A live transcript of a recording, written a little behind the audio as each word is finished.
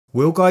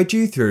We'll guide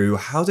you through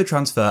how to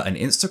transfer an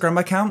Instagram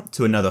account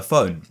to another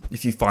phone.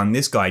 If you find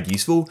this guide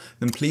useful,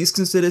 then please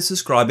consider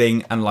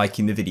subscribing and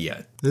liking the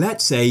video.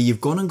 Let's say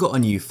you've gone and got a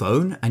new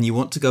phone and you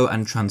want to go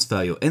and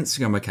transfer your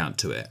Instagram account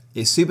to it.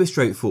 It's super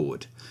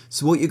straightforward.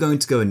 So what you're going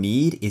to go and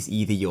need is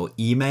either your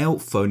email,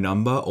 phone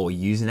number or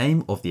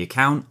username of the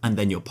account and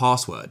then your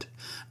password.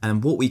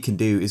 And what we can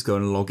do is go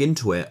and log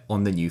into it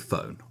on the new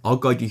phone. I'll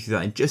guide you through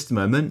that in just a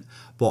moment.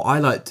 What I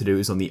like to do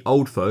is on the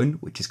old phone,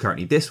 which is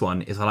currently this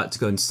one, is I like to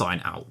go and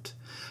sign out.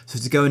 So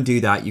to go and do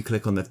that, you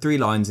click on the three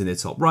lines in the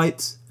top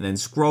right and then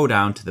scroll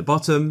down to the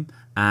bottom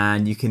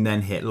and you can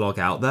then hit log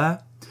out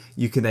there.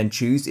 You can then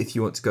choose if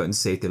you want to go and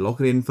save the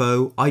login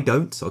info. I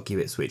don't, so I'll keep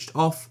it switched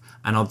off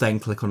and I'll then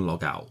click on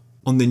log out.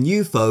 On the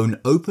new phone,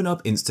 open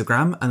up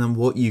Instagram and then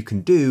what you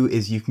can do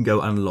is you can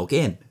go and log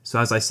in. So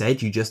as I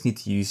said, you just need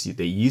to use the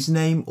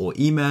username or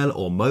email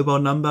or mobile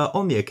number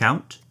on the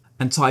account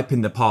and type in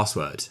the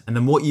password. And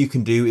then what you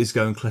can do is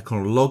go and click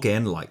on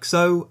login like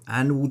so,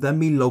 and we'll then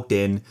be logged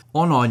in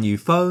on our new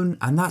phone.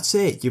 And that's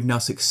it. You've now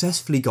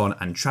successfully gone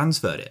and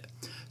transferred it.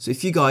 So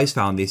if you guys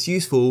found this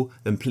useful,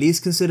 then please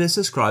consider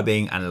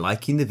subscribing and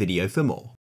liking the video for more.